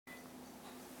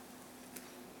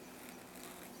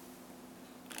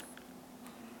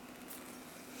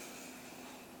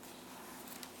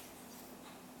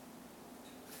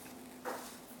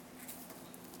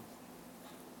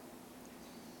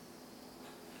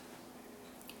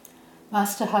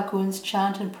Master Hakuin's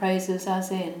chant and praises are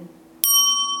Zen.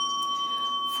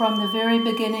 From the very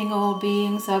beginning all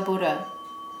beings are Buddha.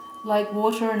 Like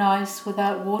water and ice,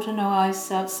 without water no ice,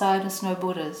 outside us no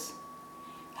Buddhas.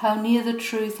 How near the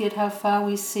truth, yet how far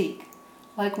we seek,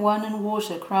 like one in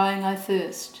water crying I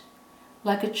thirst.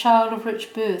 Like a child of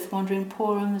rich birth wandering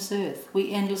poor on this earth,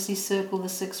 we endlessly circle the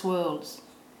 6 worlds.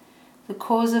 The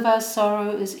cause of our sorrow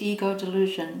is ego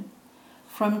delusion.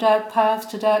 From dark path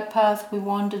to dark path we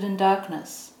wandered in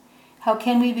darkness. How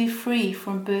can we be free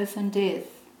from birth and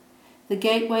death? The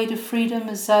gateway to freedom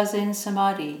is Zazen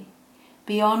Samadhi.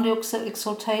 Beyond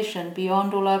exaltation,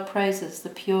 beyond all our praises, the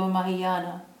pure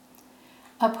Mahayana.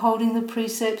 Upholding the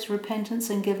precepts, repentance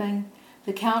and giving,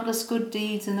 the countless good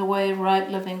deeds in the way of right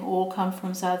living all come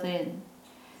from Zazen.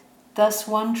 Thus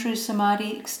one true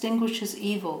Samadhi extinguishes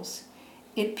evils.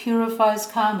 It purifies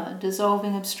karma,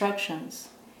 dissolving obstructions.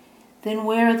 Then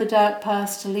where are the dark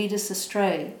paths to lead us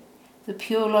astray? The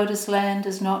pure lotus land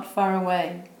is not far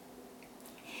away.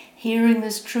 Hearing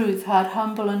this truth, heart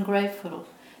humble and grateful,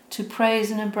 to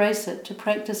praise and embrace it, to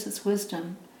practice its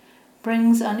wisdom,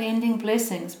 brings unending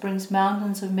blessings, brings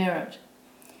mountains of merit.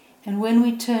 And when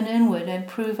we turn inward and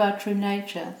prove our true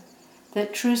nature,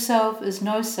 that true self is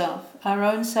no self, our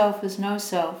own self is no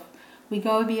self, we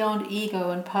go beyond ego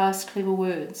and past clever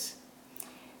words.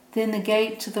 Then the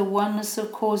gate to the oneness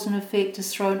of cause and effect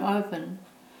is thrown open.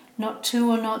 Not 2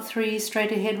 or not 3,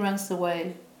 straight ahead runs the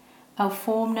way. Our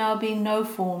form now being no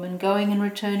form, and going and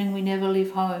returning we never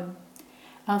leave home.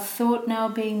 Our thought now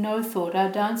being no thought, our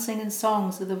dancing and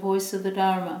songs are the voice of the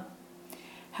Dharma.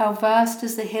 How vast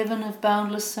is the heaven of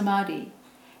boundless Samadhi.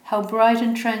 How bright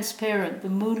and transparent the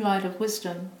moonlight of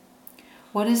wisdom.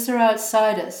 What is there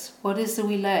outside us? What is there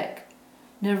we lack?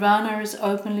 Nirvana is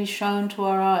openly shown to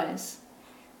our eyes.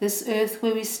 This earth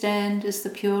where we stand is the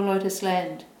pure lotus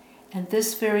land, and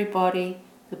this very body,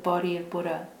 the body of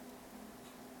Buddha.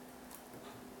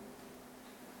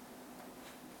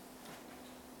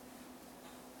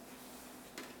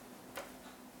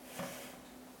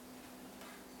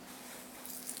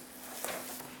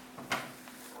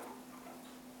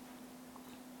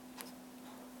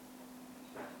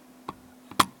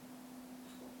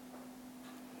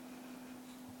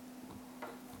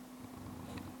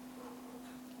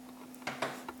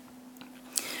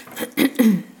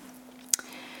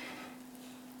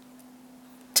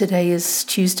 Today is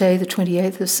Tuesday, the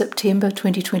 28th of September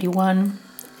 2021,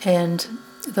 and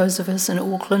those of us in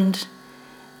Auckland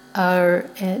are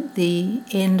at the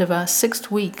end of our 6th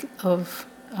week of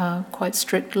quite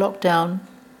strict lockdown.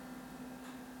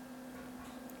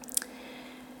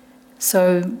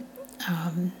 So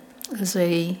there's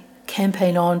a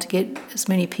campaign on to get as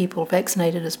many people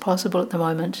vaccinated as possible at the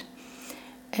moment,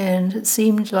 and it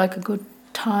seemed like a good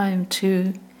time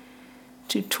to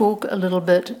talk a little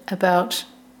bit about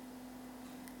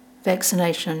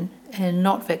vaccination and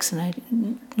not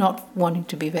wanting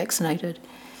to be vaccinated.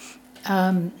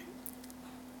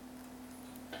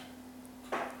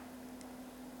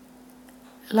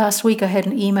 Last week I had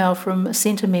an email from a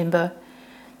centre member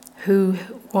who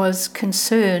was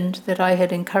concerned that I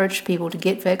had encouraged people to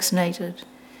get vaccinated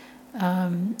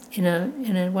in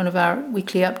one of our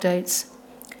weekly updates,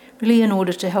 really in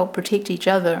order to help protect each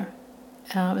other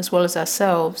as well as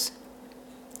ourselves.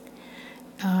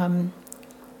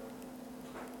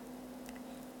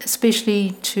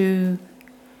 Especially to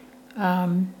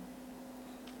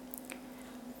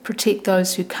protect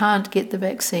those who can't get the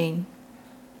vaccine.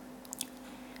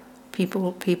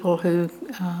 People who,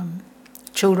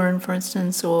 children, for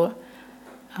instance, or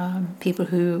people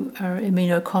who are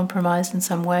immunocompromised in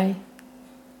some way.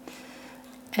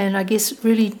 And I guess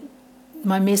really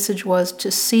my message was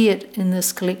to see it in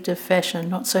this collective fashion,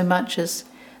 not so much as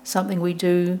something we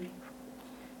do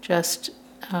just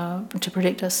to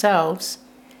protect ourselves,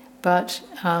 but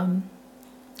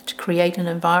to create an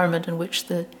environment in which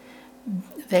the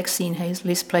vaccine has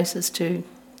less places to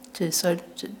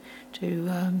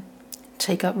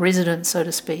take up residence, so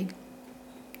to speak.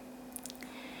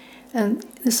 And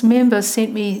this member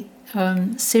sent me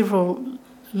several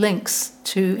links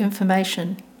to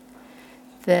information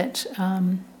that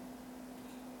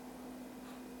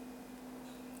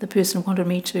the person wanted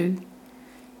me to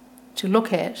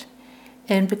look at,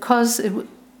 and because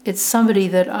it's somebody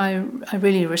that I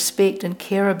really respect and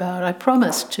care about, I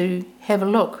promised to have a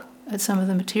look at some of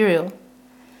the material,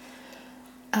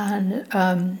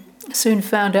 and soon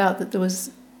found out that there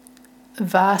was a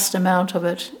vast amount of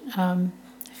it.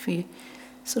 If you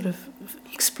sort of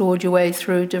explored your way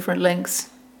through different links,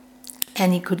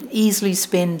 and you could easily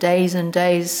spend days and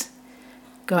days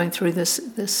going through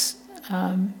this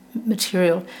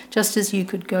material, just as you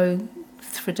could go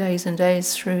for days and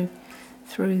days through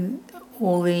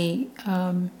all the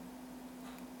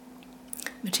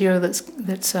material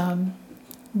that's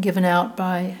given out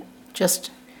by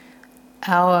just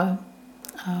our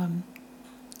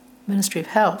Ministry of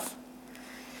Health.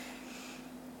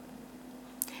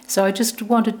 So I just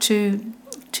wanted to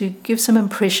give some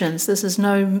impressions. This is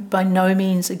by no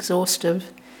means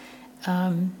exhaustive.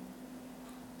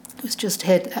 It's just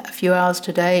had a few hours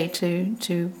today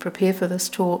to prepare for this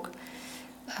talk.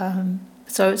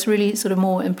 So it's really sort of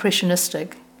more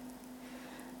impressionistic.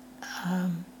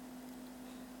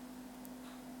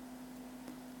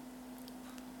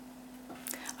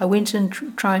 I went in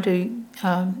trying to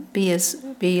be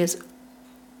as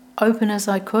open as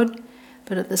I could,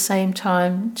 but at the same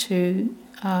time to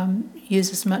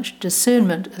use as much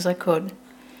discernment as I could.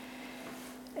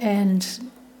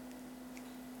 And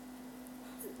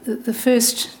the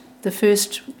first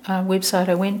website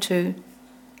I went to,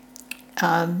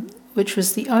 which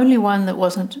was the only one that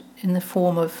wasn't in the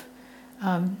form of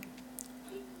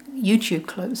YouTube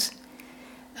clips,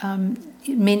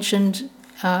 it mentioned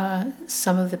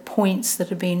some of the points that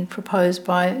had been proposed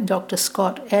by Dr.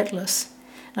 Scott Atlas.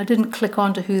 I didn't click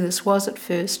on to who this was at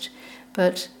first,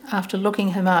 but after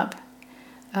looking him up,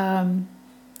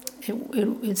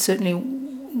 it certainly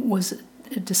was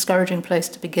a discouraging place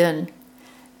to begin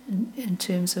in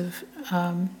terms of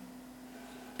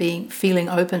feeling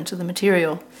open to the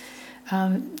material.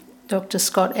 Dr.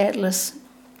 Scott Atlas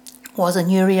was a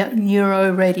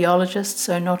neuroradiologist,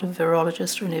 so not a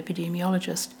virologist or an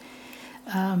epidemiologist,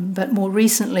 but more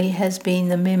recently has been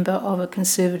the member of a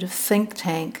conservative think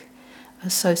tank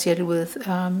associated with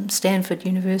Stanford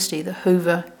University, the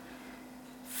Hoover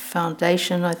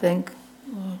Foundation, I think.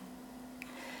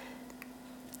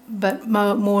 But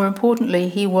more importantly,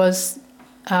 he was,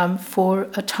 for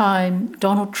a time,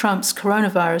 Donald Trump's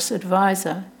coronavirus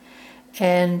advisor,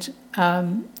 and a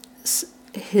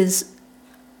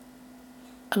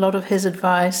lot of his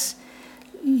advice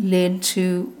led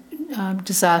to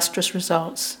disastrous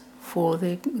results for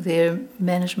their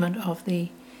management of the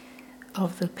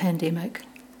pandemic.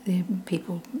 The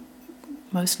people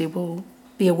mostly will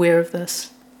be aware of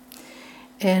this.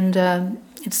 And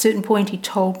at a certain point, he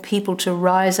told people to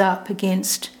rise up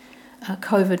against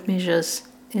COVID measures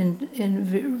in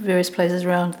various places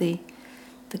around the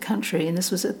country. And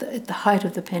this was at the height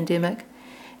of the pandemic.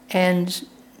 And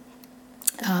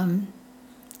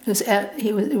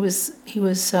he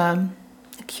was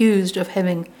accused of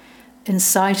having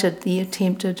incited the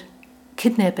attempted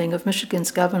kidnapping of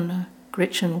Michigan's governor,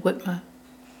 Gretchen Whitmer.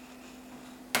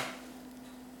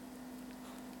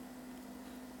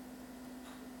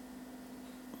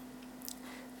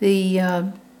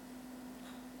 The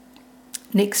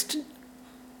next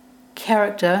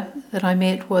character that I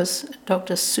met was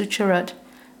Dr. Sucharit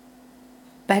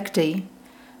Bhakdi,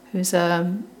 who's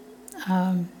a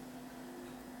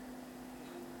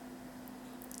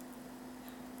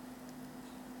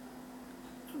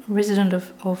resident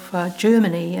of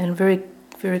Germany and very,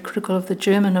 very critical of the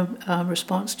German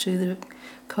response to the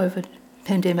COVID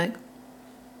pandemic.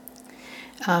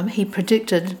 He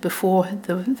predicted before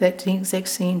the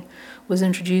vaccine was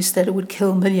introduced that it would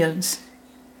kill millions.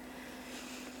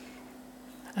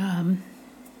 And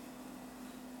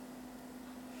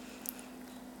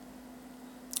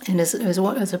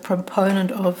as a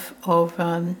proponent of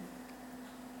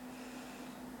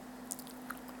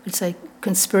let's say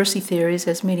conspiracy theories,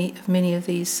 as many of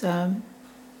these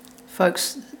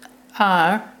folks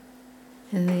are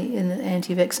in the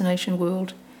anti-vaccination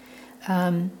world.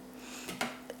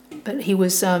 But he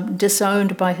was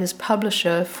disowned by his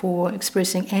publisher for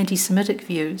expressing anti-Semitic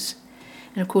views.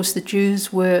 And of course the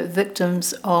Jews were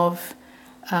victims of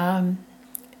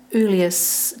earlier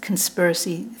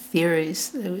conspiracy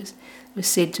theories. It was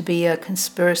said to be a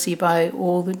conspiracy by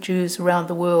all the Jews around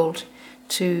the world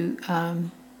to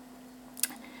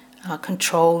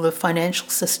control the financial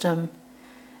system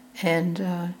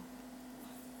and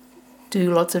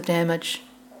do lots of damage.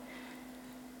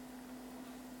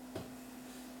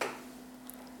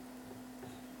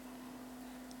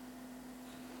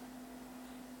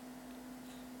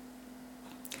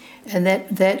 And that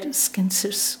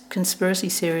conspiracy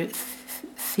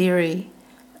theory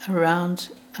around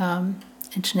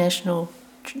international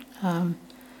sort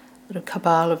of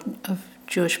cabal of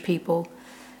Jewish people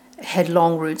had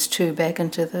long roots too, back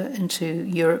into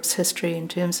Europe's history in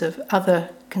terms of other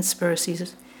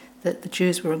conspiracies that the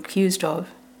Jews were accused of.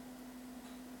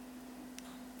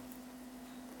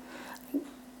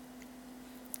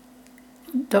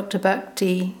 Dr.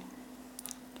 Bhakdi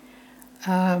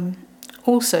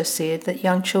also said that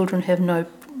young children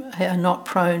are not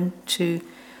prone to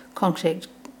contract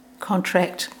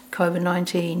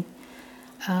COVID-19,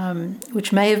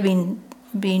 which may have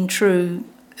been true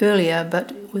earlier,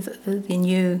 but with the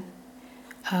new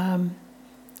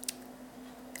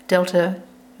Delta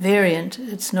variant,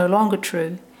 it's no longer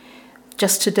true.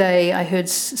 Just today, I heard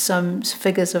some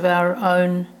figures of our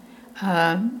own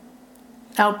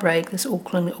outbreak, this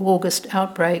Auckland August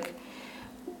outbreak,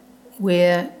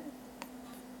 where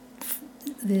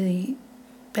the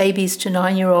babies to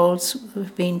 9-year-olds there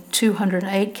have been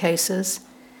 208 cases,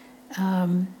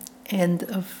 and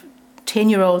of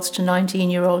 10-year-olds to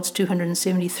 19-year-olds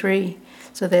 273.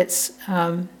 So that's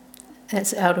out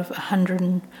of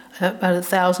about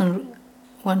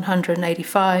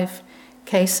 1,185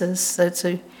 cases. So it's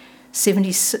a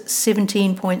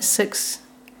 17.6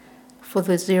 for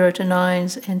the 0 to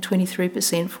 9s and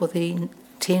 23% for the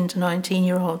 10 to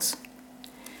 19-year-olds.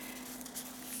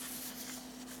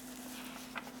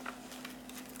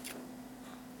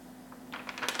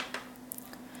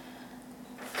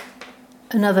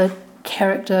 Another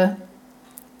character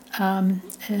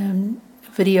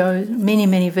video,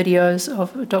 many videos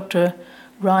of Dr.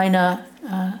 Rainer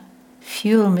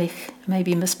Fuellmich,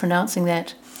 maybe mispronouncing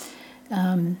that,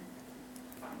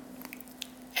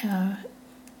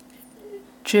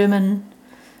 German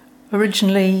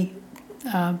originally,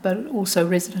 but also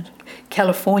resident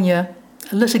California,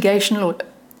 a litigation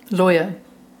lawyer,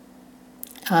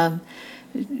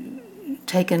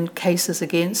 taken cases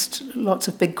against lots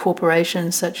of big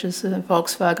corporations such as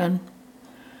Volkswagen,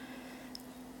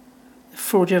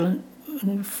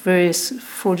 various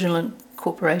fraudulent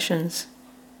corporations.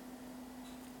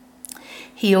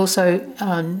 He also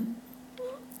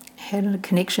had a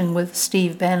connection with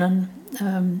Steve Bannon,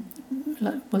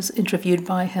 was interviewed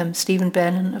by him. Stephen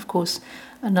Bannon, of course,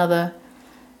 another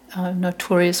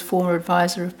notorious former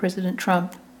advisor of President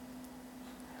Trump.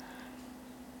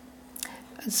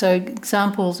 So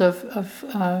examples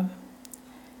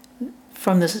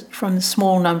from the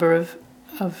small number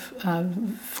of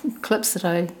clips that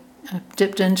I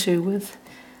dipped into with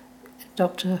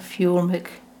Dr.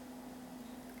 Fuellmich.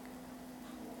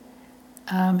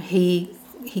 He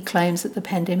claims that the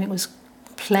pandemic was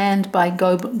planned by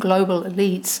global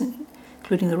elites,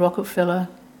 including the Rockefeller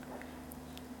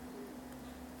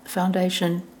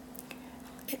Foundation,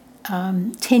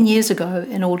 10 years ago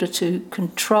in order to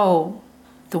control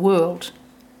the world.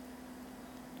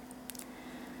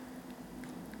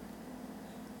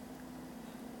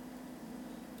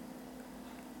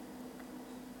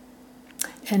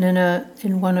 And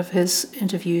in one of his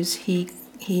interviews, he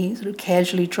sort of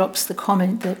casually drops the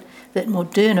comment that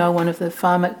Moderna, one of the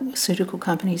pharmaceutical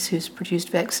companies who's produced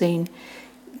vaccine,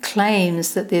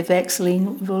 claims that their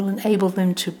vaccine will enable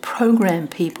them to program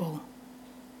people.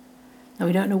 Now,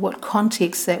 we don't know what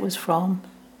context that was from,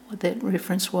 what that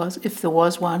reference was, if there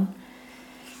was one,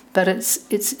 but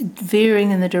it's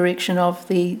veering in the direction of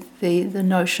the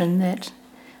notion that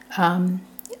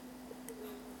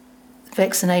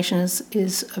vaccination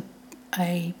is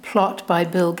a plot by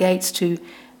Bill Gates to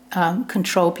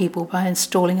control people by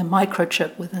installing a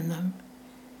microchip within them.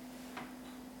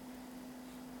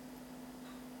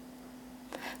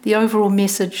 The overall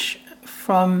message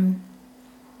from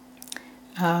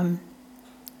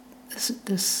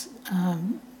this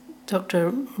Dr.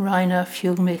 Rainer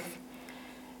Fuellmich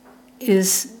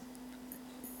is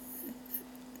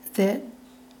that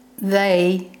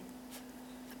the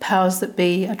powers that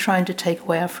be, are trying to take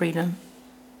away our freedom.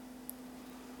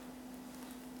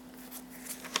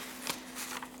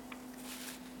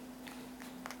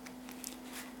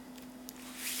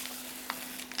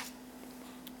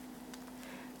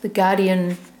 The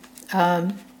Guardian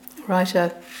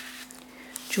writer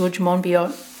George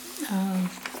Monbiot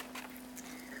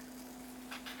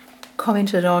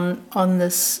commented on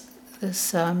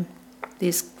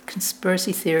these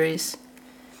conspiracy theories.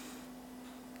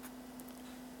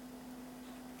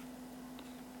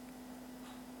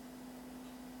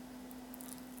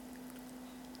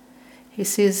 He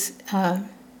says,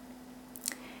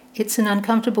 it's an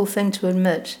uncomfortable thing to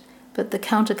admit, but the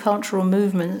countercultural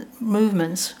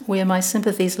movements where my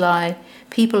sympathies lie,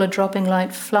 people are dropping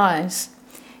like flies.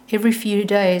 Every few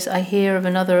days I hear of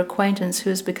another acquaintance who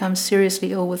has become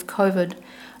seriously ill with COVID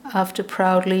after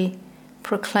proudly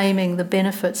proclaiming the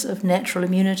benefits of natural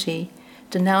immunity,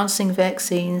 denouncing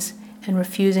vaccines, and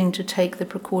refusing to take the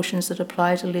precautions that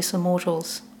apply to lesser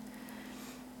mortals.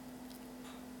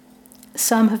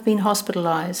 Some have been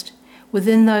hospitalized.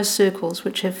 Within those circles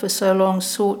which have for so long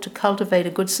sought to cultivate a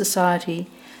good society,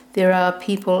 there are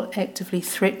people actively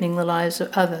threatening the lives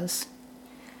of others.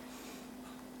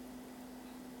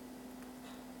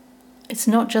 It's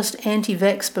not just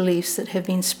anti-vax beliefs that have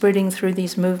been spreading through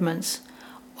these movements.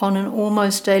 On an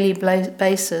almost daily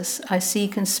basis, I see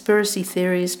conspiracy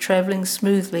theories travelling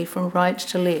smoothly from right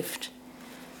to left.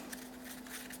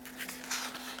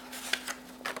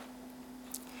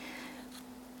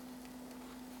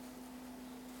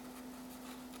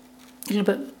 A little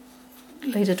bit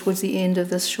later, towards the end of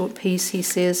this short piece, he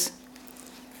says,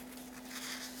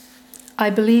 I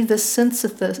believe the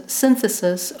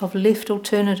synthesis of left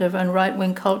alternative and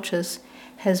right-wing cultures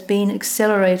has been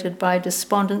accelerated by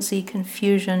despondency,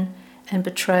 confusion, and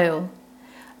betrayal.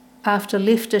 After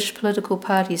leftish political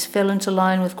parties fell into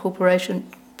line with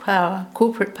corporate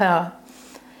power,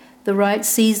 the right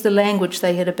seized the language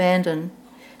they had abandoned.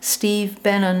 Steve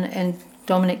Bannon and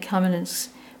Dominic Cummings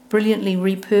brilliantly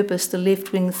repurposed the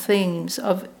left-wing themes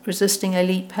of resisting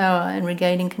elite power and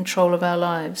regaining control of our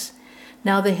lives.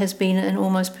 Now there has been an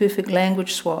almost perfect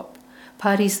language swap.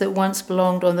 Parties that once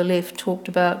belonged on the left talk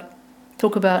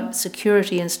about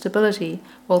security and stability,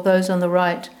 while those on the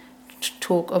right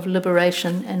talk of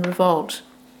liberation and revolt.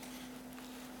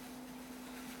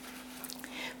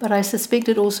 But I suspect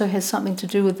it also has something to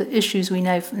do with the issues we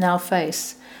now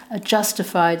face. A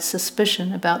justified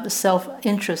suspicion about the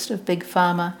self-interest of Big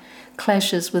Pharma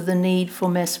clashes with the need for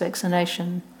mass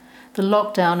vaccination. The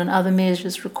lockdown and other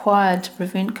measures required to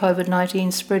prevent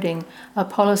COVID-19 spreading are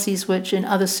policies which, in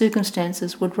other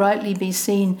circumstances, would rightly be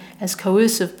seen as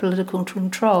coercive political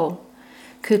control.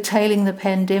 Curtailing the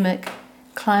pandemic,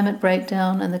 climate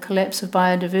breakdown, and the collapse of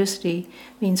biodiversity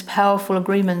means powerful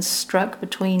agreements struck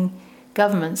between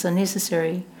governments are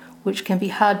necessary, which can be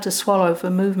hard to swallow for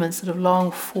movements that have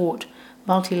long fought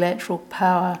multilateral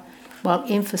power while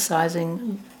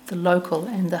emphasizing the local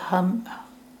and the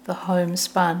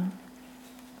homespun.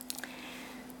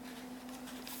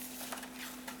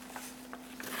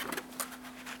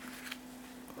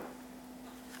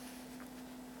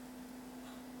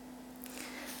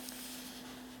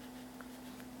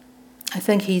 I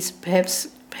think he's perhaps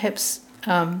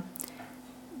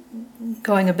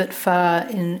going a bit far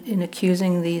in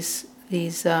accusing these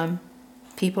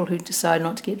people who decide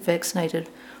not to get vaccinated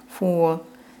for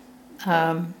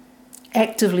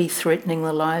actively threatening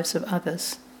the lives of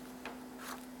others.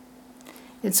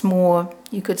 It's more,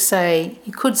 you could say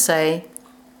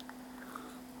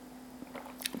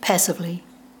passively,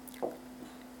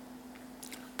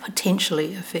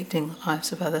 potentially affecting the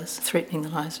lives of others, threatening the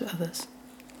lives of others.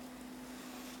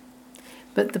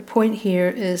 But the point here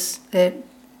is that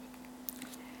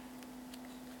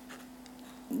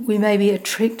we may be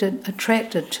attracted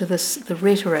to the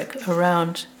rhetoric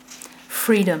around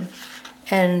freedom,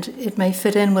 and it may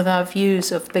fit in with our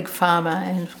views of Big Pharma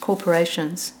and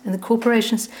corporations. And the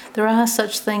corporations, there are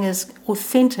such things as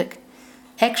authentic,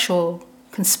 actual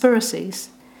conspiracies.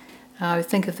 I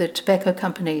think of the tobacco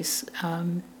companies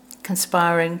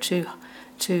conspiring to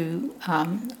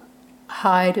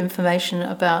hide information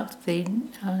about the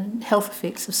health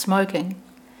effects of smoking,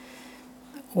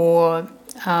 or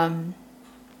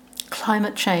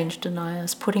climate change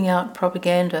deniers putting out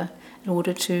propaganda in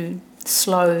order to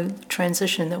slow the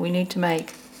transition that we need to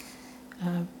make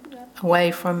away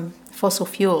from fossil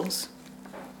fuels.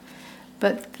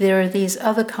 But there are these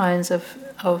other kinds of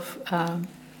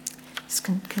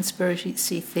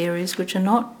conspiracy theories which are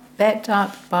not backed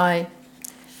up by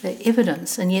the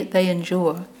evidence, and yet they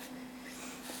endure.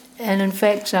 And in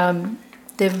fact,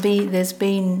 there's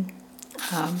been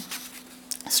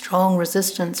strong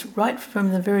resistance right from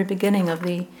the very beginning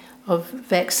of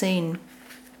vaccine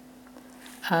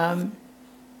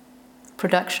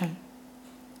production.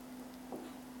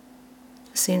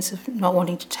 A sense of not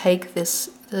wanting to take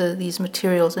these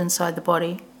materials inside the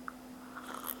body.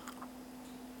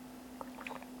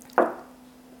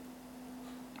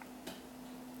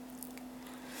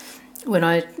 When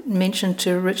I mentioned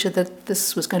to Richard that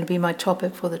this was going to be my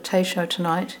topic for the Tay Show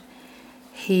tonight,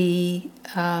 he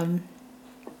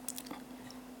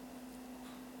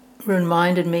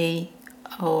reminded me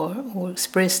or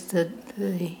expressed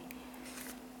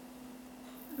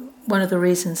one of the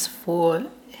reasons for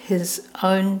his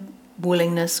own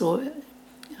willingness or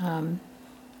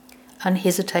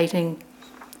unhesitating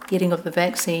getting of the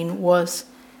vaccine was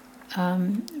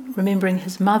remembering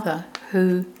his mother,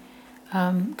 who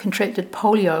contracted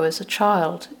polio as a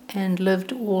child and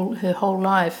lived her whole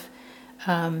life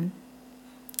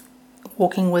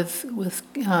walking with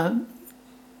a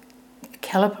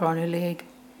caliper on her leg.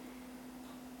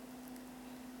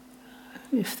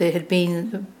 If there had been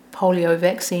the polio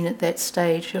vaccine at that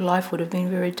stage, her life would have been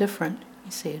very different,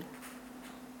 he said.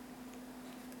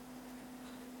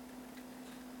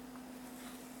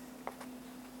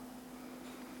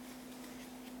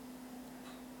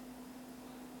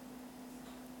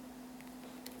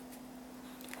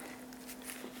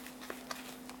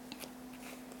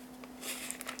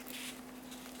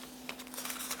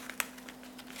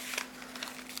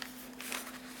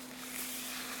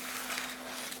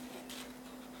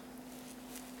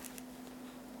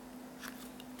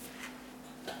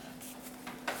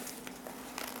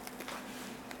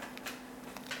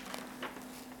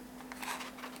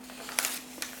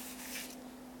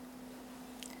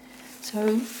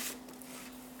 So,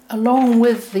 along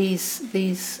with these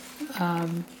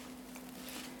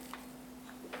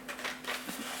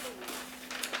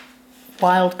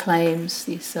wild claims,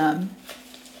 these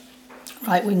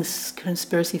right-wing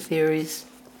conspiracy theories,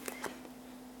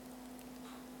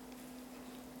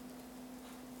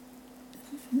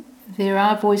 there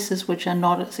are voices which are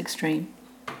not as extreme,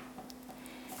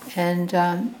 and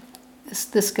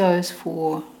this goes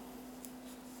for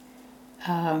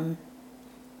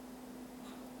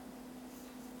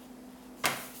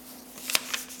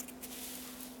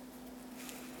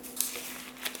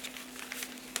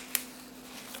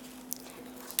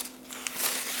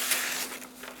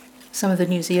some of the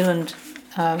New Zealand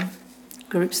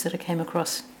groups that I came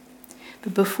across.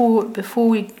 But before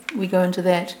we go into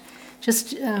that,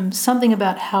 just something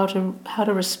about how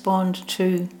to respond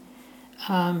to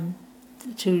the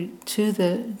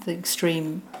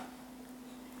extreme,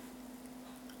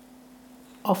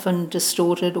 often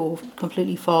distorted or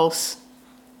completely false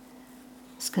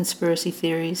conspiracy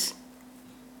theories.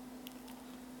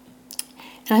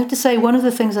 And I have to say, one of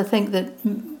the things I think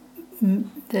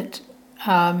that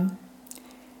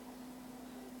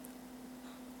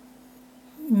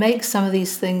makes some of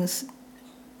these things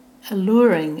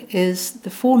alluring is the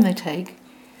form they take.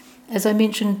 As I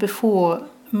mentioned before,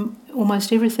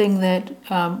 almost everything that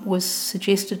was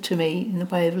suggested to me in the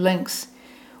way of links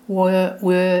were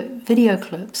video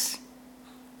clips.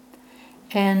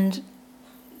 And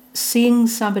seeing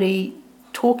somebody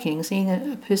talking, seeing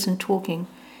a person talking,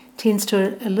 tends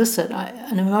to elicit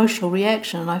an emotional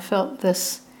reaction. And I felt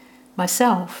this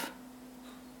myself.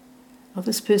 Well,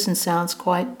 this person sounds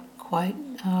quite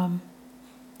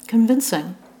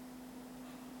convincing.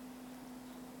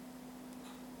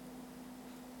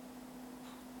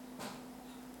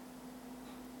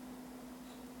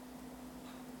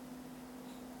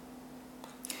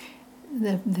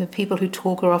 The people who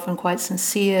talk are often quite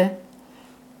sincere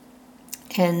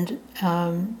and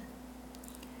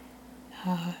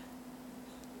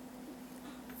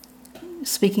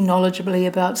speaking knowledgeably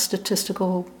about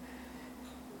statistical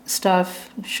stuff,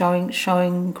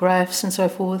 showing graphs and so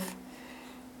forth.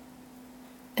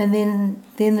 And then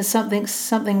there's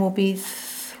something will be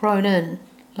thrown in,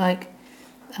 like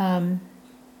a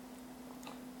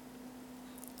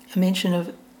mention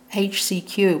of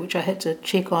HCQ, which I had to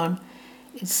check on.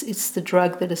 It's the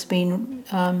drug that has been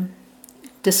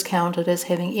discounted as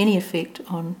having any effect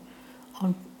on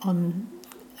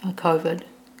COVID,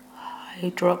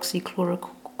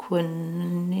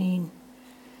 hydroxychloroquine.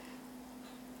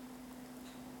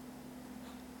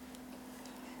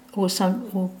 Or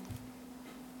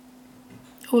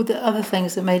the other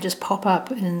things that may just pop up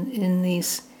in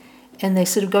these, and they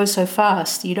sort of go so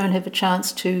fast you don't have a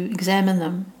chance to examine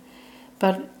them.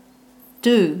 But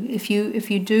if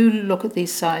you do look at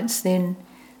these sites, then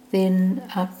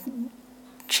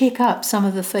check up some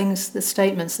of the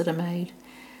statements that are made.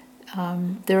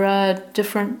 There are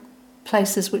different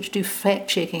places which do fact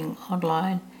checking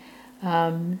online.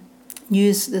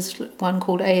 There's one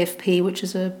called AFP, which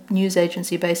is a news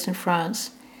agency based in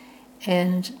France,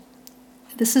 and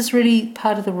this is really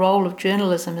part of the role of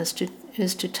journalism, is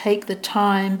to take the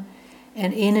time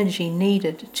and energy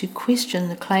needed to question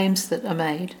the claims that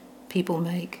people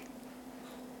make.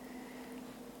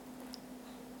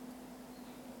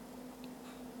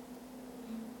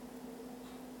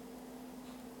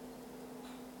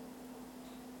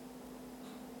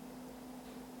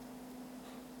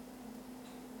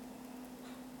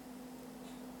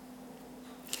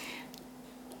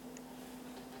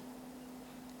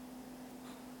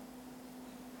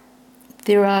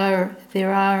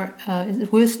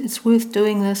 It's worth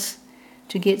doing this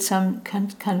to get some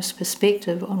kind of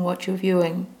perspective on what you're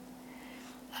viewing.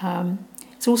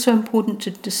 It's also important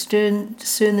to discern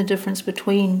the difference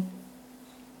between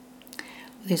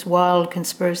these wild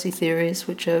conspiracy theories,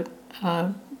 which are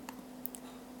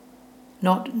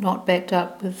not backed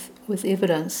up with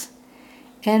evidence,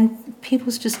 and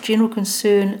people's just general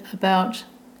concern about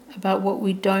what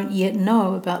we don't yet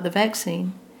know about the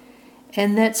vaccine.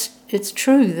 And it's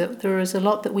true that there is a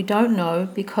lot that we don't know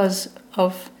because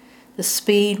of the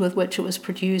speed with which it was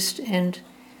produced and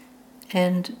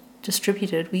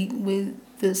distributed.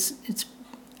 It's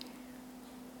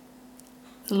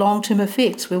long-term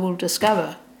effects we will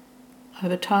discover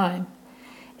over time,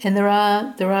 and there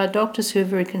are doctors who are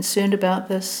very concerned about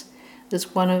this.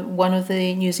 There's one of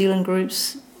the New Zealand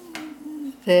groups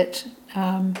that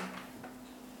one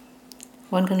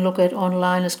can look at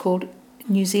online is called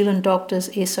New Zealand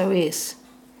Doctors SOS,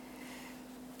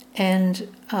 and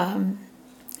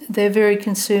they're very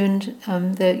concerned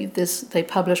that they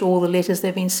publish all the letters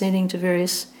they've been sending to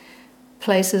various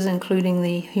places, including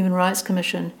the Human Rights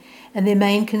Commission, and their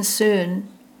main concern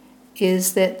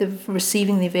is that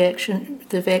receiving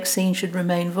the vaccine should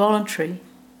remain voluntary.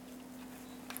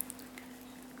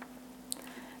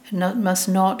 It must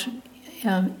not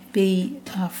be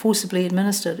forcibly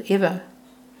administered, ever.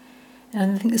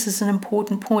 And I think this is an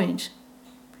important point,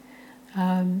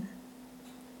 that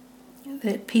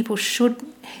people should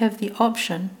have the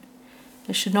option.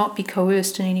 It should not be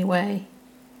coerced in any way.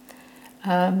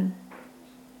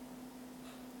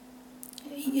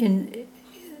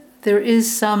 There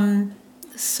is some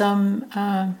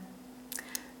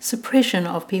suppression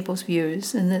of people's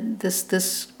views, and that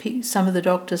some of the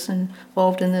doctors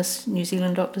involved in this, New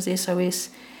Zealand Doctors SOS,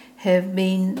 have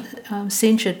been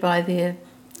censured by their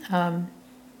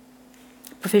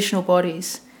professional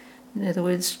bodies. In other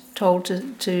words, told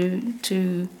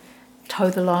to toe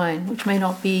the line, which may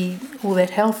not be all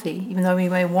that healthy, even though we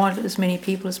may want as many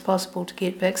people as possible to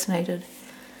get vaccinated.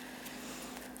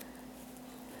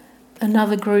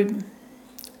 Another group,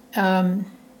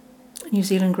 New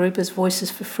Zealand group, is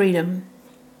Voices for Freedom,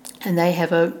 and they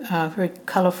have a very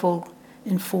colourful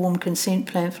informed consent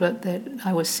pamphlet that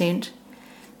I was sent,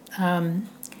 and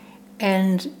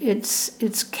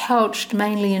it's couched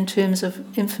mainly in terms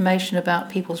of information about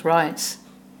people's rights.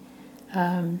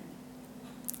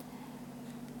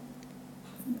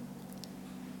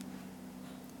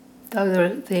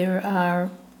 Though there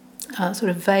are sort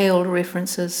of veiled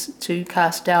references to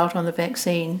cast doubt on the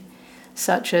vaccine,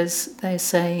 such as they're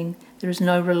saying there is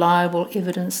no reliable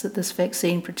evidence that this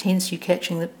vaccine prevents you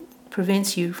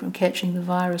from catching the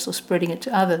virus or spreading it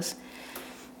to others.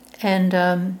 And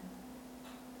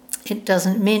it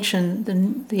doesn't mention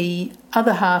the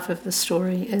other half of the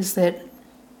story is that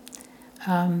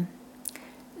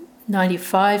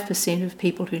 95% of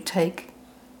people who take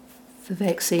the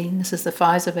vaccine, this is the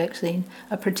Pfizer vaccine,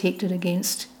 are protected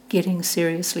against getting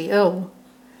seriously ill.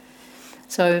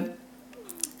 So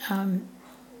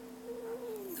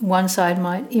one side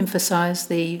might emphasize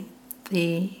the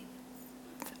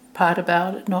part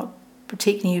about it not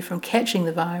protecting you from catching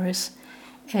the virus,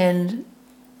 and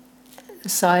the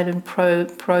side in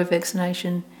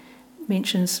pro-vaccination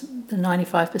mentions the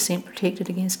 95% protected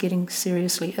against getting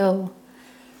seriously ill.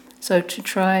 So to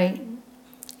try,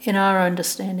 in our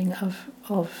understanding of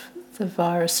the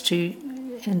virus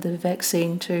and the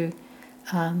vaccine, to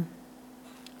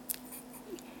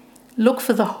look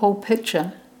for the whole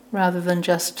picture rather than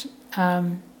just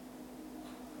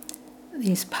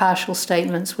these partial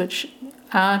statements, which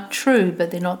are true but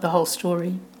they're not the whole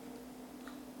story.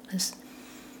 It's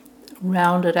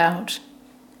rounded out.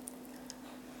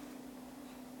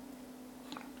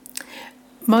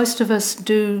 Most of us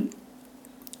do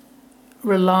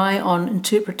rely on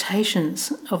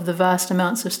interpretations of the vast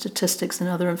amounts of statistics and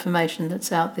other information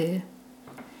that's out there.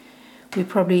 We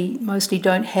probably mostly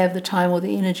don't have the time or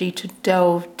the energy to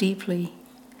delve deeply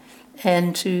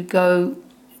and to go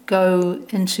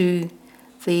into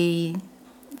the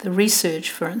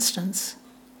research, for instance.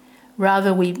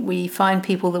 Rather, we find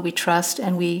people that we trust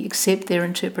and we accept their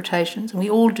interpretations, and we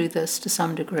all do this to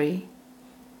some degree.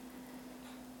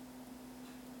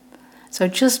 So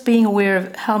just being aware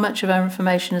of how much of our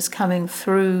information is coming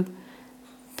through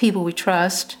people we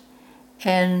trust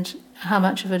and how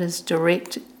much of it is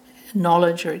direct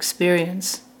knowledge or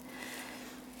experience.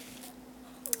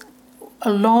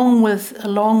 Along with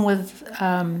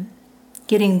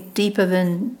getting deeper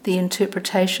than the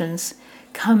interpretations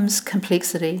comes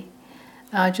complexity.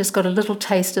 I just got a little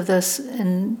taste of this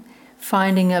in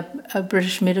finding a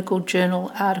British Medical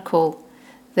Journal article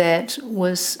that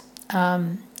was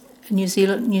New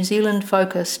Zealand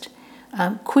focused,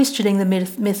 questioning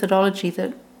the methodology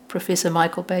that Professor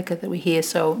Michael Baker, that we hear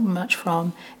so much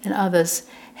from, and others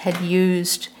had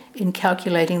used in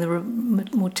calculating the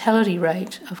mortality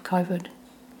rate of COVID.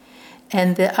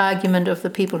 And the argument of the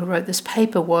people who wrote this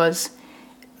paper was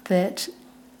that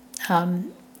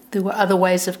there were other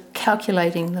ways of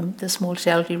calculating this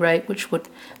mortality rate which would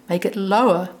make it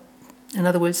lower. In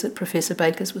other words, that Professor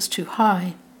Baker's was too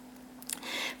high.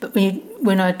 But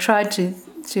when I tried to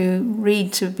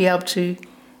read, to be able to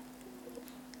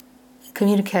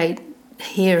communicate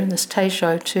here in this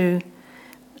Taisho to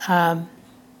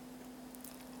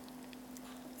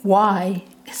why,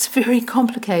 it's very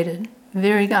complicated,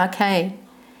 very arcane.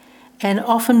 And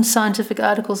often scientific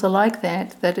articles are like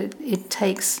that it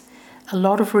takes a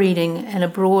lot of reading and a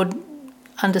broad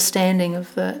understanding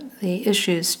of the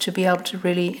issues to be able to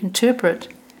really interpret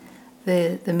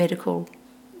the medical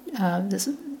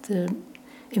the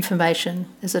information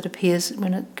as it appears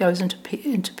when it goes into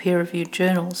peer-reviewed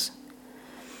journals.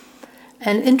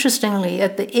 And interestingly,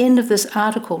 at the end of this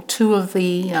article, 2 of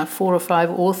the 4 or 5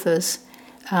 authors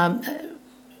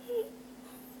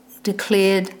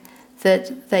declared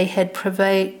that they had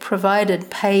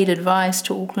provided paid advice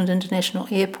to Auckland International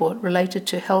Airport related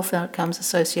to health outcomes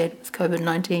associated with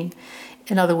COVID-19.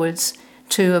 In other words,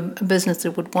 to a business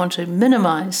that would want to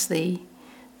minimise the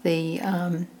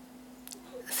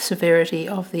severity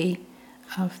of the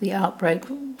outbreak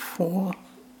for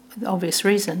obvious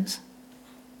reasons.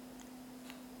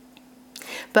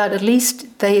 But at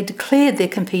least they declared their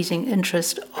competing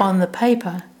interest on the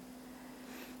paper.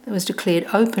 It was declared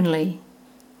openly.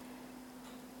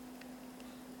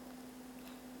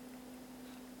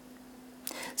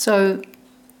 So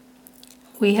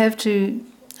we have to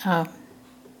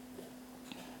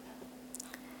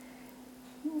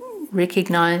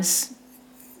recognise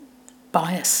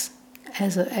bias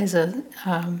as an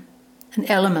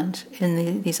element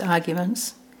in these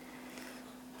arguments.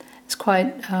 It's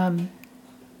quite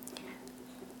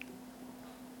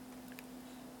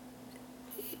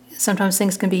sometimes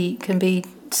things can be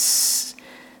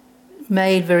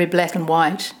made very black and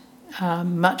white,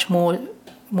 much more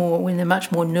when they're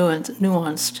much more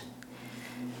nuanced.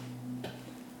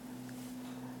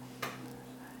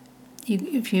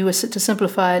 If you were to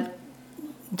simplify it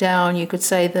down, you could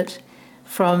say that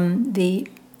from the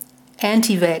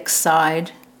anti-vax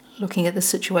side, looking at the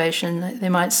situation, they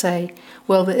might say,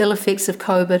 well, the ill effects of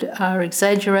COVID are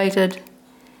exaggerated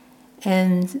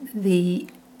and the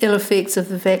ill effects of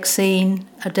the vaccine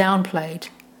are downplayed.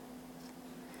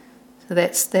 So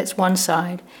that's one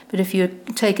side. But if you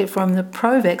take it from the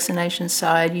pro-vaccination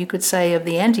side, you could say of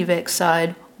the anti-vax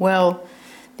side, well,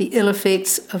 the ill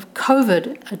effects of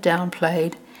COVID are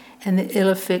downplayed and the ill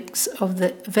effects of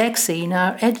the vaccine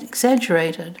are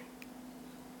exaggerated.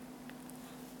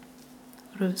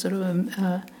 Sort of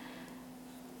a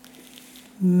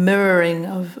mirroring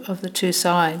of the two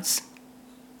sides.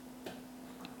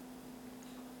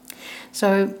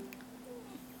 So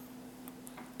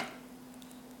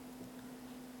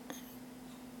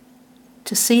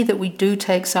to see that we do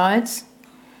take sides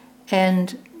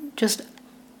and just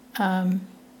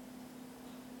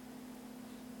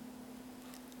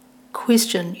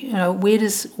question,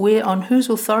 where on whose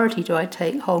authority do I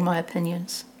hold my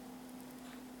opinions?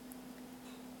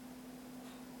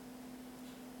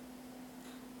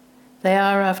 They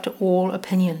are, after all,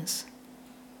 opinions.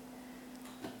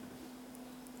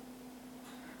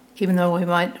 Even though we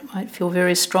might feel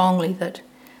very strongly that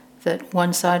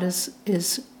one side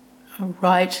is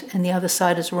right and the other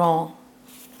side is wrong.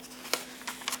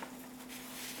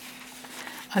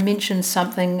 I mentioned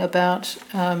something about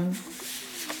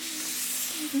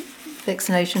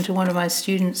vaccination to one of my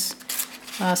students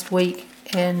last week,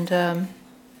 and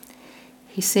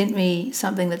he sent me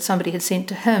something that somebody had sent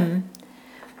to him.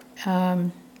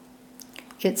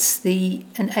 It's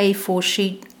an A4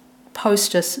 sheet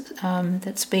poster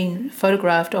that's been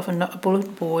photographed off a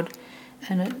bulletin board,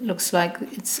 and it looks like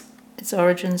its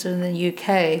origins in the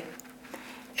UK,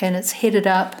 and it's headed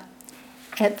up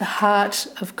 "At the Heart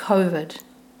of COVID,"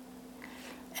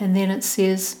 and then it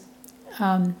says,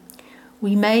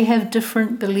 we may have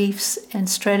different beliefs and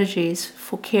strategies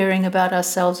for caring about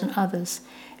ourselves and others,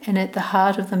 and at the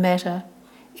heart of the matter,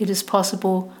 it is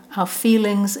possible our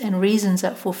feelings and reasons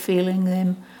for feeling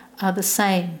them are the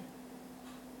same.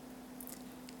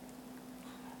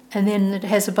 And then it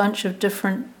has a bunch of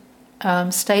different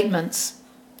statements,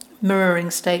 mirroring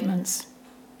statements.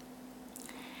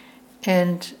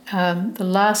 And the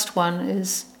last one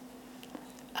is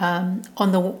on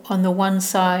the one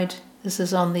side. This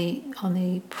is on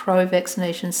the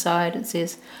pro-vaccination side. It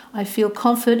says, "I feel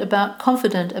confident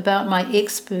about my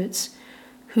experts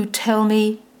who tell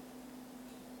me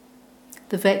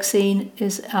the vaccine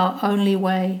is our only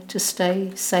way to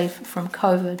stay safe from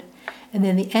COVID." And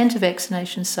then the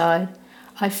anti-vaccination side,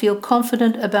 "I feel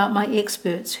confident about my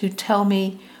experts who tell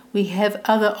me we have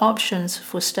other options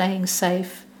for staying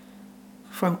safe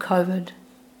from COVID."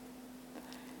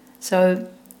 So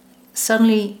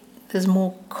suddenly there's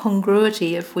more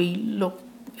congruity if we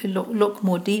look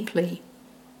more deeply.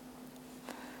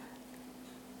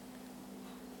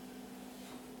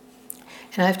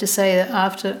 And I have to say that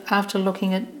after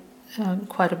looking at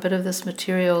quite a bit of this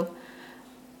material,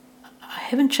 I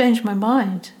haven't changed my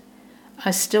mind.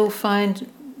 I still find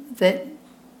that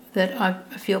I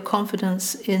feel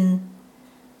confidence in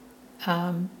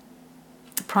the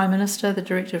Prime Minister, the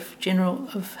Director General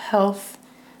of Health,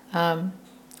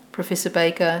 Professor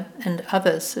Baker, and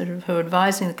others who are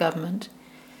advising the government.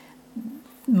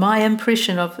 My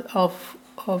impression of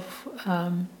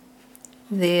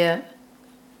their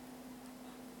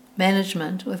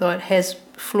management, although it has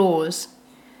flaws,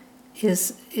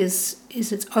 is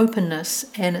its openness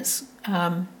and its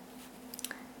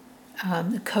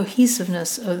the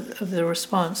cohesiveness of the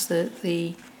response,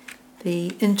 the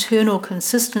internal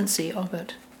consistency of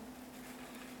it.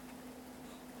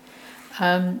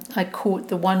 I caught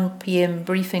the 1 p.m.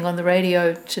 briefing on the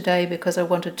radio today because I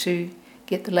wanted to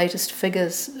get the latest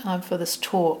figures for this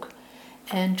talk.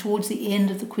 And towards the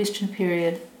end of the question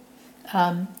period,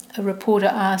 a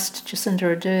reporter asked Jacinda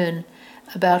Ardern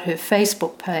about her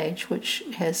Facebook page, which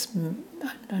has,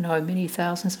 I don't know, many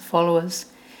thousands of followers.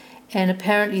 And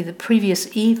apparently the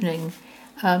previous evening,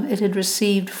 it had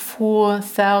received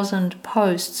 4,000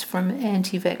 posts from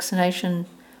anti-vaccination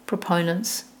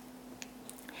proponents.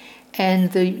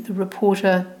 And the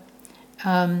reporter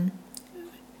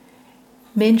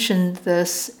mentioned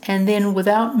this, and then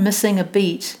without missing a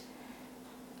beat,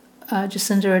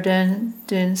 Jacinda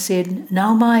Ardern said,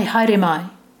 "Nau mai, haere mai."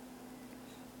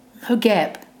 No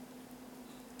gap.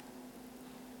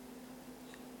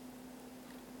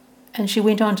 And she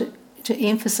went on to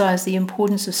emphasize the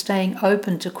importance of staying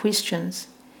open to questions,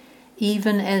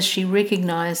 even as she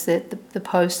recognized that the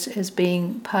posts as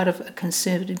being part of a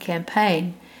concerted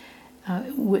campaign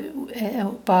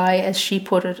by, as she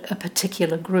put it, a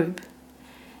particular group.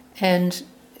 And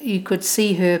you could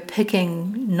see her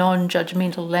picking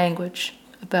non-judgmental language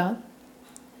about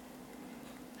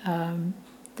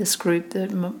this group that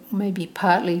may be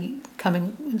partly coming,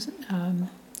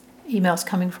 emails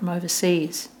coming from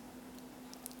overseas.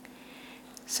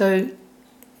 So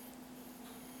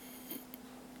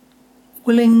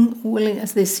willing,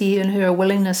 as they see in her, a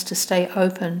willingness to stay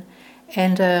open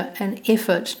and an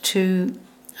effort to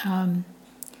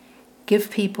give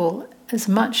people as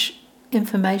much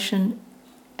information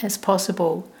as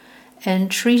possible,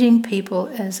 and treating people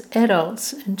as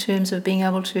adults in terms of being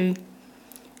able to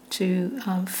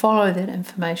follow that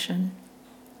information.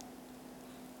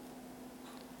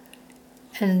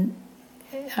 And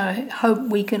I hope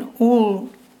we can all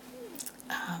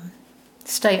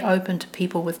stay open to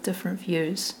people with different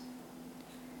views.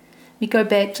 We go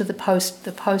back to the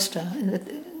poster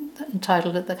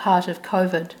entitled "At the Heart of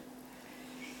COVID."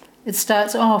 It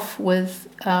starts off with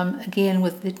again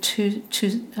with the two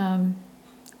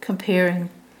comparing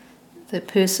the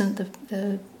person,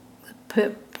 the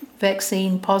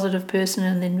vaccine positive person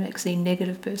and then vaccine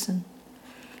negative person.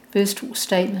 First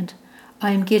statement: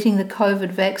 I am getting the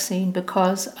COVID vaccine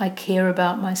because I care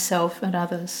about myself and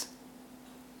others.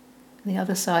 On the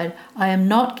other side, I am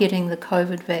not getting the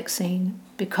COVID vaccine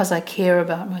because I care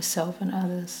about myself and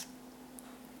others.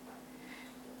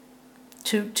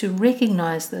 To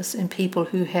recognize this in people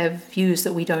who have views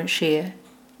that we don't share,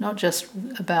 not just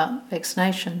about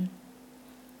vaccination.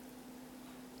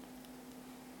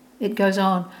 It goes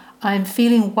on, I am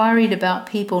feeling worried about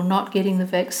people not getting the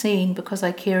vaccine because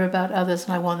I care about others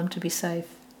and I want them to be safe.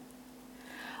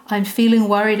 I'm feeling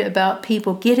worried about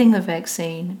people getting the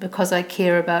vaccine because I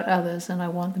care about others and I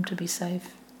want them to be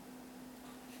safe.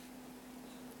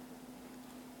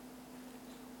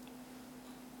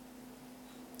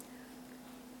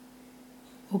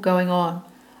 Or going on,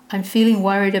 I'm feeling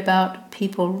worried about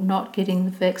people not getting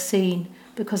the vaccine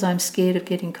because I'm scared of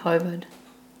getting COVID.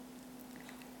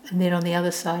 And then on the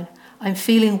other side, I'm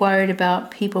feeling worried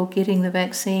about people getting the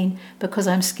vaccine because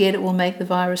I'm scared it will make the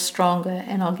virus stronger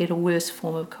and I'll get a worse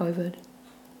form of COVID.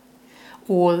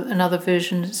 Or another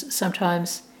version,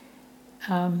 sometimes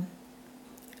I'm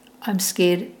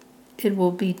scared it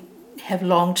will have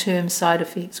long-term side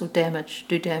effects or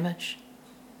do damage.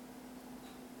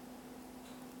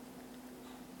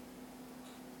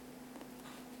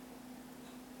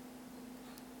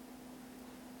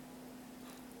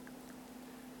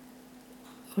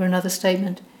 Or another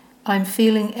statement, I'm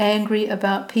feeling angry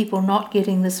about people not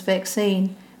getting this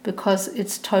vaccine because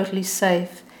it's totally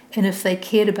safe, and if they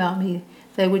cared about me,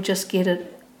 they would just get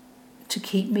it to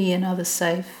keep me and others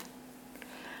safe.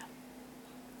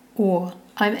 Or,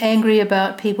 I'm angry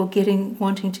about people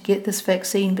wanting to get this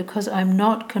vaccine because I'm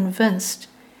not convinced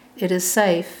it is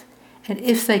safe, and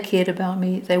if they cared about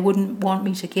me, they wouldn't want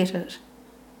me to get it.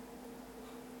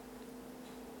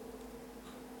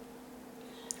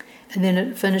 And then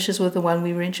it finishes with the one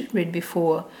we read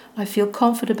before. I feel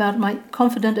confident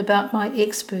about my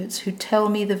experts who tell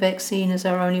me the vaccine is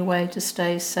our only way to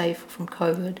stay safe from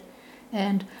COVID.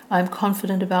 And I'm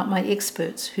confident about my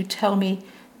experts who tell me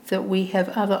that we have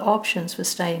other options for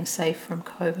staying safe from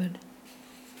COVID.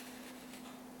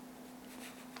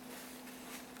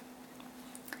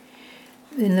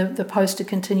 Then the poster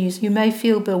continues, you may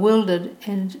feel bewildered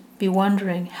and be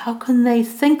wondering, how can they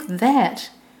think that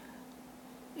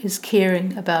is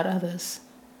caring about others?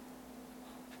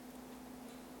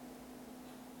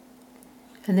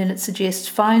 And then it suggests,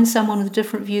 find someone with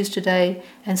different views today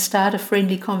and start a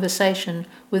friendly conversation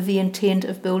with the intent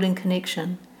of building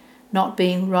connection, not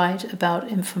being right about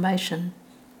information.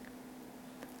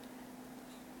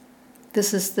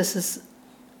 This is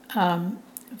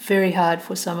very hard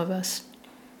for some of us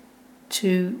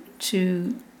to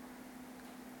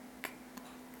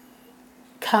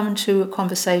come to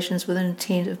conversations with an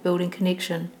intent of building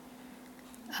connection,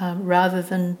 rather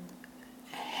than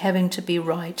having to be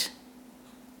right.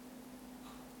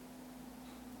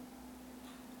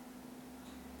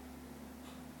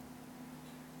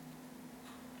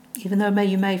 Even though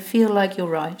you may feel like you're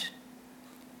right,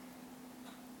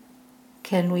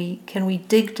 can we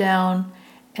dig down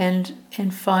and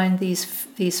find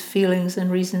these feelings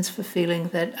and reasons for feeling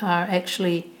that are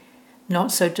actually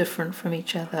not so different from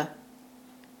each other?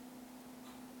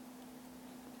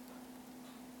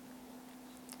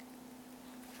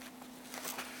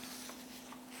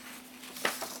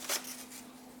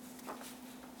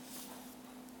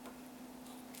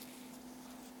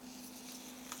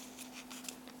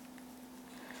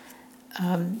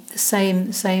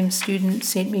 The same student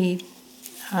sent me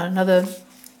another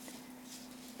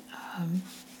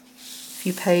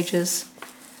few pages,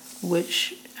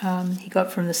 which he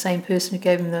got from the same person who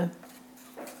gave him the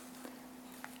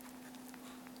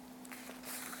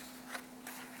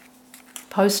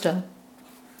poster,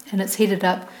 and it's headed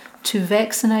up "To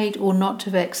Vaccinate or Not to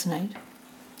Vaccinate: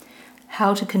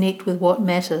 How to Connect with What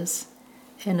Matters,"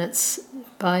 and it's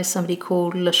by somebody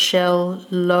called Lachelle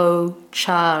Lowe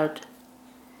Chard.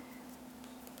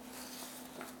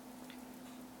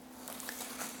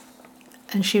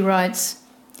 And she writes,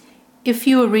 "If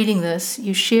you are reading this,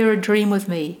 you share a dream with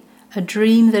me, a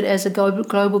dream that as a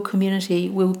global community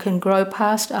we can grow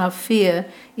past our fear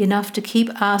enough to keep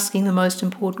asking the most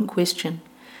important question: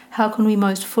 how can we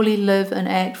most fully live and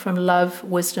act from love,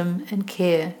 wisdom, and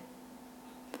care?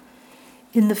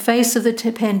 In the face of the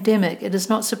pandemic, it is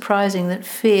not surprising that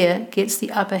fear gets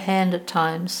the upper hand at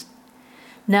times.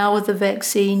 Now with the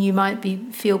vaccine, you might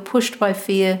feel pushed by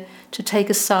fear to take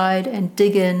a side and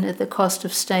dig in at the cost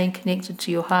of staying connected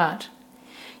to your heart.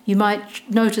 You might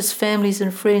notice families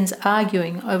and friends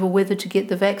arguing over whether to get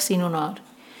the vaccine or not.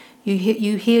 You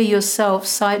hear yourself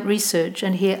cite research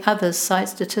and hear others cite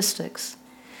statistics.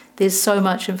 There's so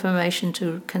much information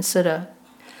to consider.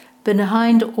 But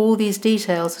behind all these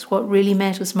details is what really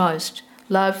matters most: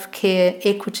 love, care,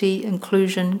 equity,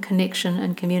 inclusion, connection,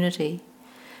 and community.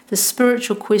 The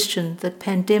spiritual question the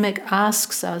pandemic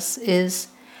asks us is,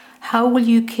 how will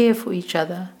you care for each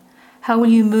other? How will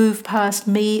you move past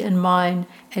me and mine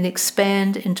and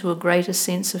expand into a greater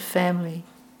sense of family?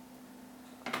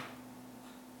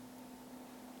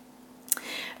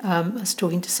 I was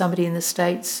talking to somebody in the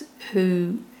States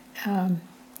who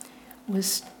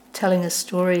was telling a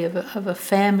story of a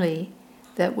family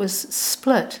that was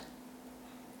split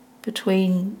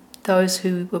between those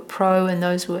who were pro and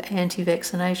those who were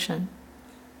anti-vaccination.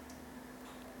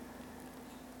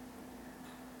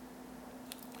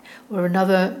 Or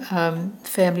another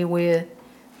family where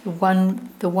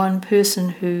the one person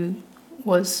who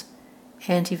was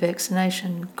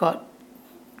anti-vaccination got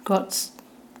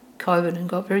COVID and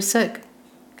got very sick,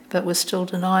 but was still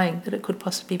denying that it could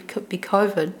possibly be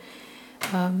COVID,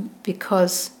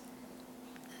 because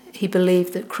he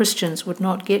believed that Christians would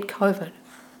not get COVID.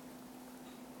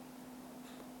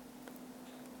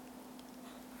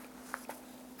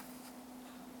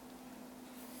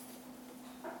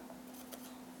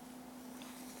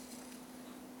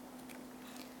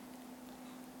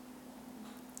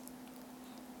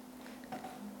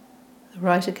 The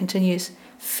writer continues,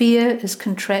 "Fear is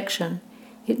contraction.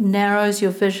 It narrows your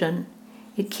vision.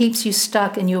 It keeps you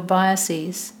stuck in your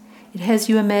biases. It has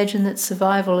you imagine that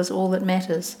survival is all that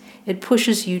matters. It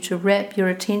pushes you to wrap your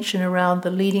attention around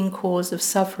the leading cause of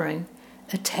suffering,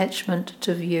 attachment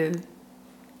to view."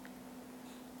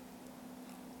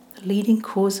 The leading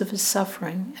cause of his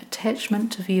suffering,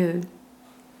 attachment to view.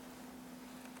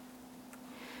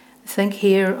 Think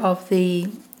here of the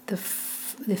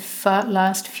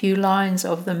last few lines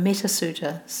of the Metta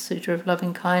Sutta, Sutta of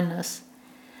Loving Kindness.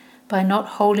 By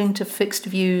not holding to fixed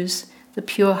views, the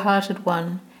pure-hearted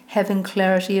one, having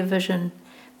clarity of vision,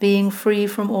 being free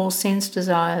from all sense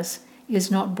desires,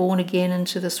 is not born again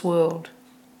into this world.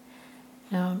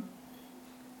 Now,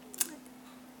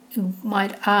 you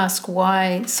might ask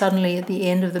why suddenly at the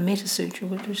end of the Metta Sutta,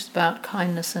 which is about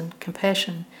kindness and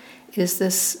compassion, is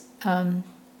this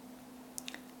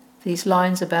these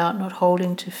lines about not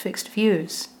holding to fixed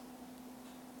views.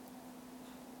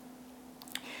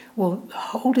 Well,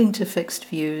 holding to fixed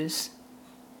views,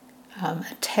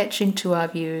 attaching to our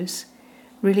views,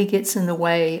 really gets in the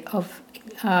way of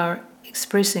our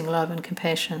expressing love and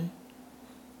compassion.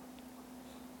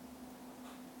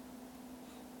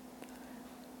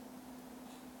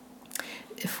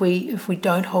 If we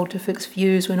don't hold to fixed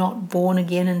views, we're not born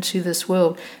again into this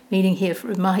world. Meaning here, for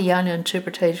Mahayana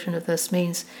interpretation of this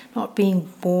means not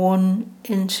being born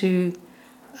into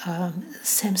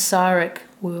samsaric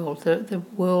world, the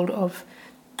world of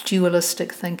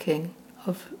dualistic thinking,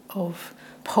 of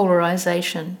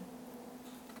polarization.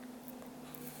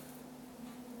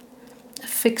 A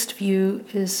fixed view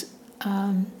is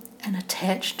an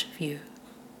attached view.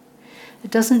 It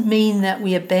doesn't mean that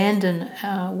we abandon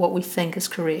what we think is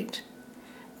correct,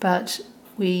 but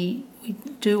we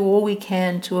do all we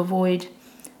can to avoid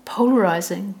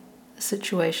polarizing the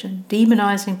situation,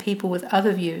 demonizing people with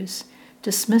other views,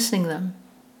 dismissing them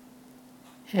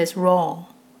as wrong,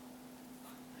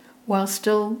 while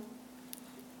still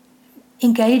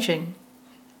engaging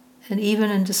and even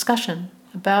in discussion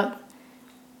about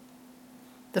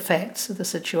the facts of the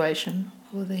situation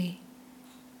or the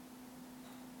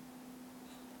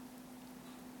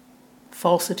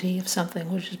falsity of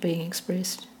something which is being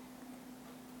expressed.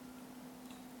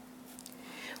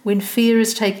 When fear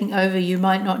is taking over, you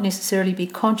might not necessarily be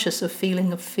conscious of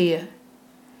feeling of fear,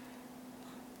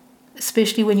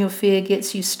 especially when your fear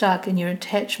gets you stuck in your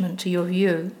attachment to your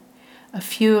view. A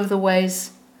few of the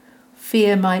ways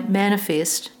fear might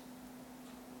manifest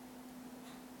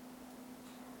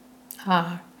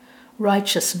are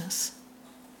righteousness.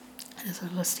 There's a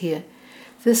list here.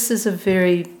 This is a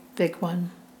very big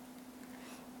one.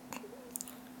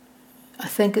 I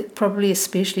think it probably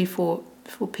especially for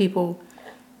people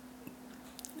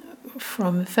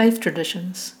from faith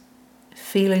traditions,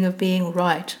 feeling of being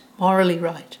right, morally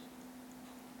right,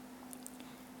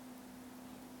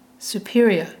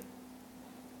 superior,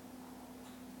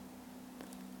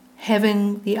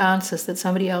 having the answers that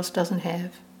somebody else doesn't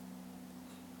have.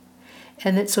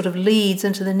 And that sort of leads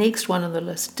into the next one on the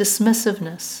list,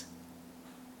 dismissiveness,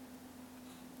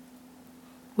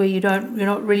 where you're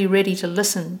not really ready to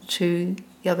listen to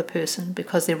the other person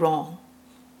because they're wrong,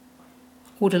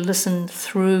 or to listen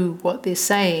through what they're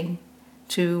saying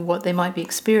to what they might be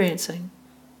experiencing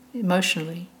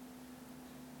emotionally.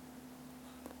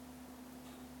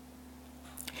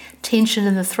 Tension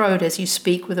in the throat as you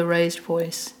speak with a raised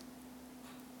voice.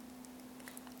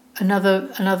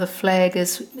 Another flag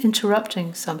is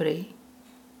interrupting somebody.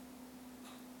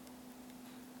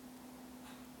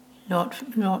 Not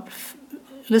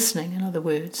listening, in other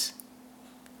words.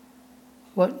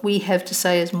 What we have to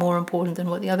say is more important than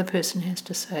what the other person has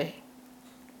to say.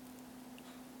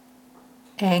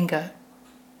 Anger.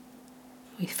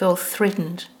 We feel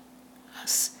threatened.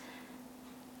 Us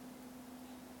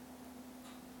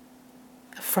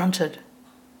affronted.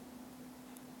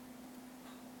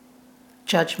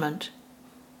 Judgment.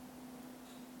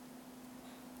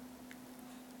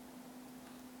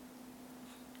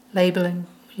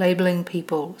 Labeling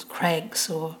people as cranks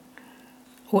or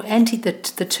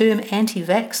the term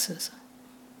anti-vaxxers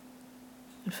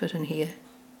would fit in here.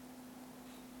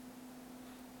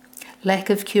 Lack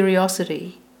of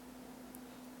curiosity.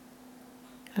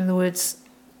 In other words,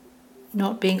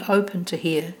 not being open to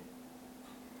hear.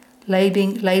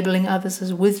 Labeling others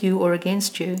as with you or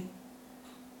against you.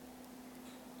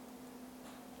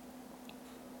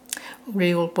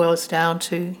 Really all boils down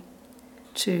to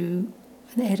an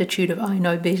attitude of I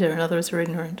know better and others are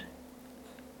ignorant.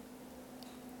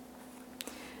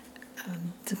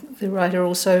 The writer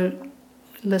also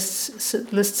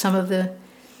lists some of the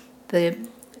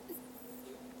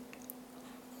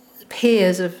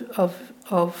pairs of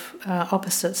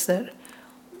opposites that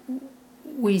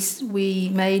we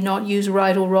may not use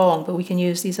right or wrong, but we can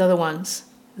use these other ones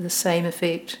with the same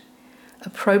effect.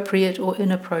 Appropriate or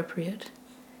inappropriate.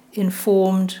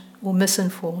 Informed or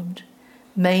misinformed.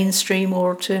 Mainstream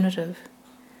or alternative.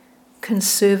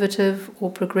 Conservative or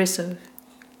progressive.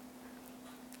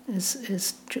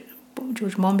 As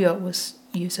George Monbiot was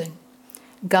using.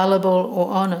 Gullible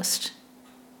or honest.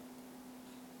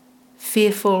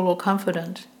 Fearful or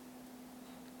confident.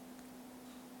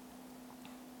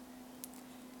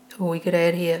 Or we could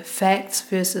add here, facts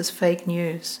versus fake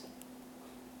news.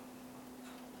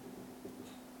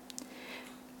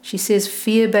 She says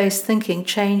fear-based thinking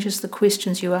changes the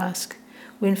questions you ask.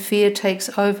 When fear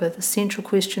takes over, the central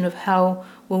question of how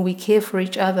will we care for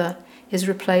each other is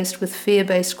replaced with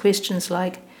fear-based questions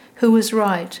like, who is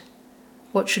right?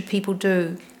 What should people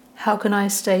do? How can I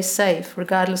stay safe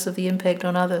regardless of the impact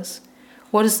on others?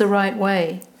 What is the right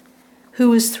way?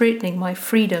 Who is threatening my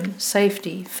freedom,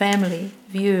 safety, family,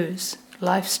 views,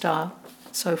 lifestyle,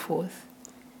 and so forth?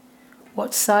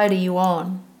 What side are you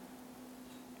on?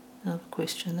 Another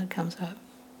question that comes up.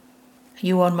 Are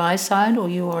you on my side or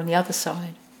you on the other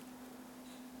side?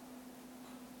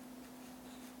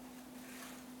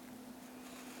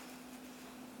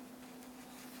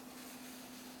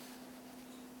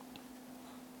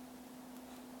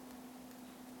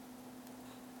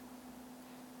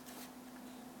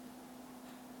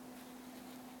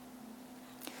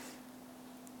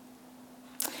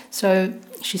 So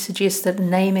she suggests that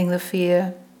naming the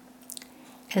fear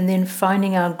and then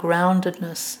finding our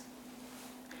groundedness,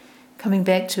 coming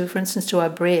back to, for instance, to our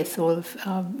breath or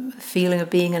the feeling of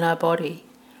being in our body,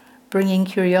 bringing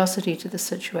curiosity to the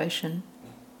situation,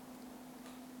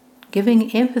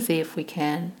 giving empathy if we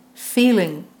can,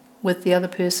 feeling with the other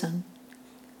person.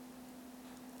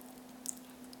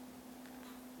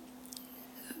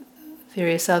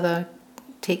 Various other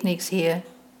techniques here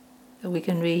that we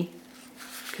can be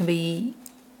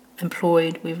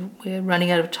employed. We're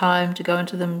running out of time to go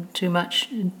into them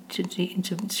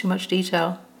into too much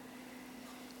detail.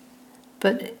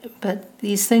 But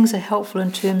these things are helpful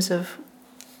in terms of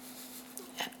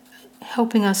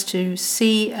helping us to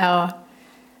see our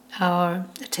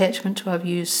attachment to our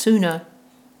views sooner,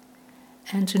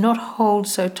 and to not hold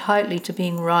so tightly to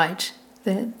being right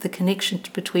that the connection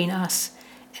between us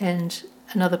and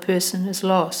another person is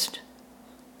lost.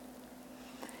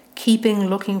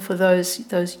 Looking for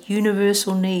those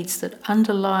universal needs that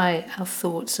underlie our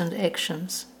thoughts and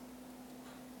actions,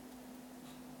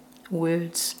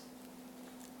 words.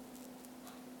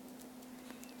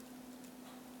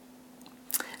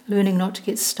 Learning not to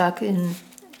get stuck in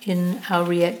our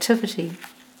reactivity.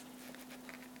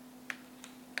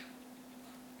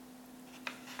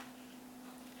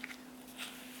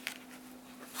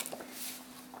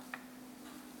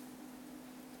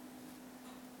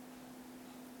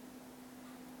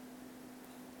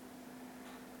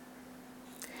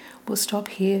 We'll stop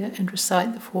here and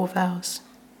recite the 4 vows.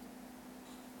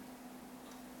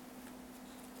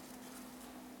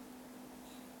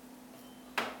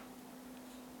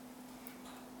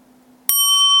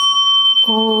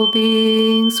 All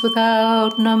beings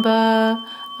without number,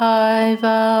 I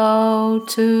vow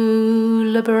to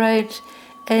liberate.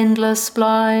 Endless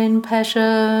blind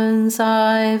passions,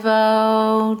 I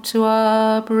vow to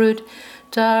uproot.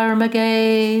 Dharma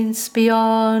gains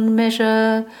beyond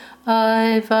measure,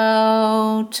 I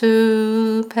vow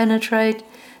to penetrate.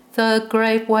 The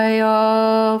great way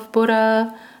of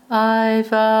Buddha, I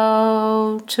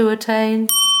vow to attain.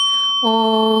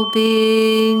 All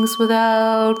beings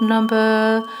without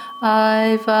number,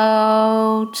 I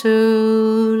vow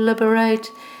to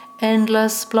liberate.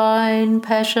 Endless blind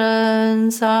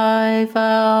passions, I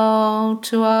vow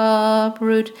to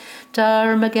uproot.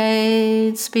 Dharma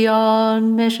gates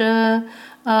beyond measure,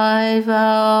 I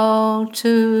vow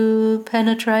to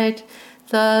penetrate.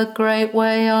 The great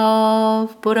way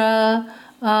of Buddha,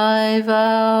 I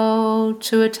vow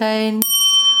to attain.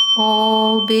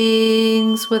 All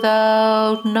beings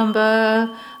without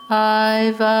number,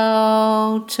 I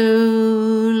vow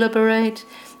to liberate.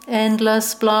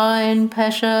 Endless blind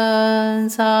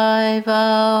passions, I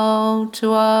vow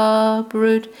to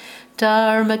uproot.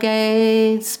 Dharma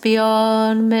gates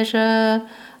beyond measure,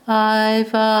 I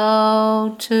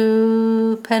vow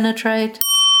to penetrate.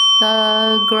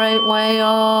 The great way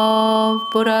of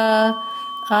Buddha,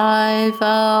 I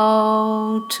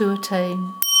vow to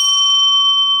attain.